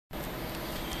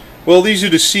Well, these are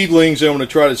the seedlings I'm going to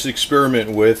try this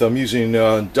experiment with. I'm using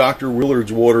Dr.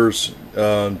 Willard's Waters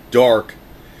Dark.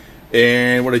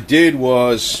 And what I did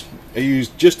was I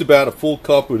used just about a full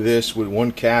cup of this with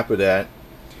 1 cap of that.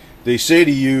 They say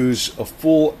to use a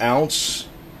full ounce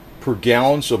per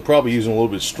gallon, so I'm probably using a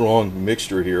little bit strong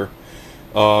mixture here.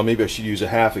 Maybe I should use a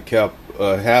half a cap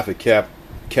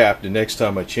the next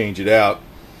time I change it out.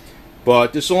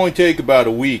 But this will only take about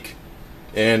a week.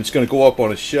 And it's going to go up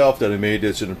on a shelf that I made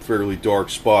that's in a fairly dark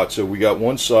spot. So we got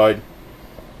one side,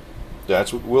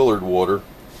 that's with Willard water,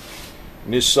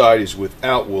 and this side is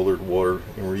without Willard water,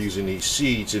 and we're using these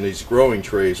seeds in these growing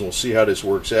trays, and we'll see how this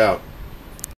works out.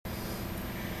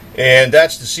 And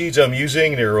that's the seeds I'm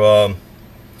using. They're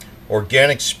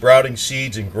organic sprouting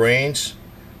seeds and grains,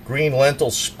 green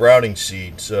lentil sprouting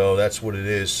seed, so that's what it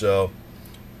is. So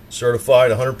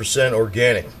certified 100%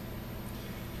 organic.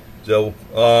 So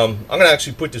I'm going to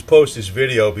actually post this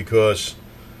video because,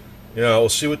 you know, we'll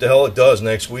see what the hell it does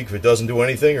next week. If it doesn't do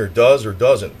anything, or it does or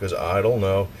doesn't, because I don't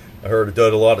know. I heard it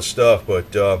did a lot of stuff,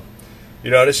 but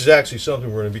you know, this is actually something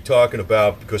we're going to be talking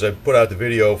about because I put out the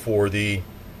video for the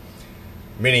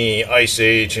mini ice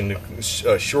age and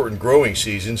the shortened growing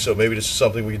season. So maybe this is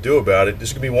something we can do about it. This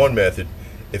is going to be one method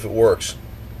if it works.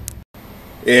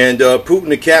 And Putin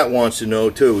the cat wants to know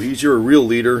too. He's your real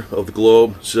leader of the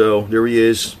globe. So there he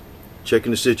is,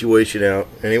 checking the situation out.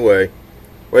 Anyway,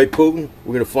 right, Putin?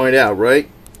 We're going to find out, right?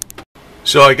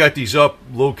 So I got these up,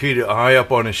 located high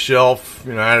up on a shelf,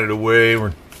 you know, out of the way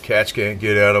where cats can't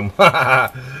get at them.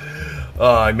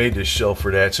 I made this shelf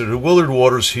for that. So the Willard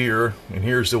water's here, and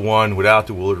here's the one without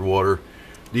the Willard water.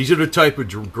 These are the type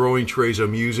of growing trays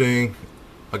I'm using.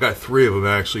 I got 3 of them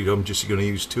actually. I'm just going to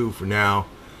use 2 for now.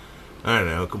 I don't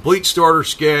know. Complete starter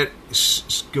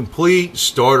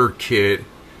kit,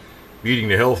 meeting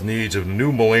the health needs of the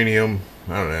new millennium.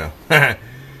 I don't know.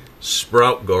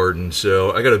 Sprout garden.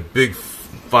 So I got a big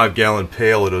 5-gallon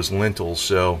pail of those lentils.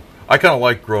 So I kind of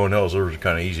like growing those. Those are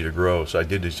kind of easy to grow. So I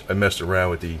did this. I messed around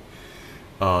with the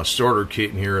starter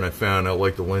kit in here, and I found I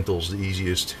like the lentils the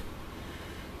easiest.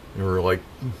 They were like,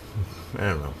 I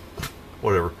don't know,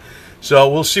 whatever. So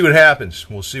we'll see what happens.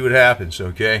 We'll see what happens.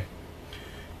 Okay.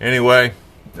 Anyway,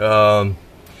 it's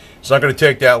not going to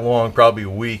take that long, probably a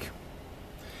week.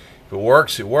 If it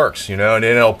works, it works, you know, and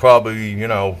then it'll probably, you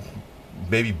know,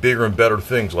 maybe bigger and better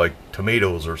things like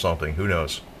tomatoes or something. Who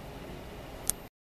knows?